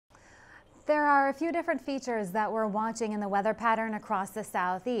There are a few different features that we're watching in the weather pattern across the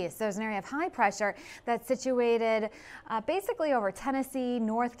southeast. There's an area of high pressure that's situated basically over Tennessee,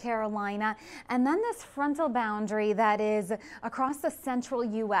 North Carolina, and then this frontal boundary that is across the central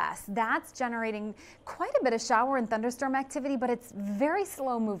U.S. That's generating quite a bit of shower and thunderstorm activity, but it's very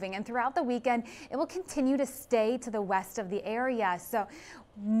slow moving, and throughout the weekend it will continue to stay to the west of the area. So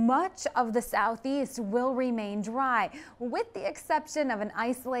much of the southeast will remain dry, with the exception of an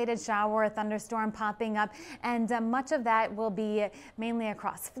isolated shower or thunderstorm popping up, and much of that will be mainly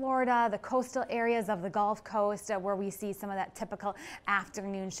across Florida, the coastal areas of the Gulf Coast, where we see some of that typical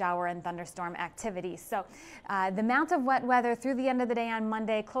afternoon shower and thunderstorm activity. So the amount of wet weather through the end of the day on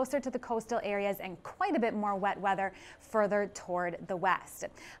Monday, closer to the coastal areas, and quite a bit more wet weather further toward the west.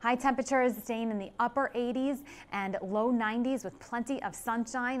 High temperatures staying in the upper 80s and low 90s with plenty of sunshine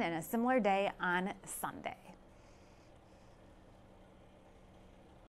and a similar day on Sunday.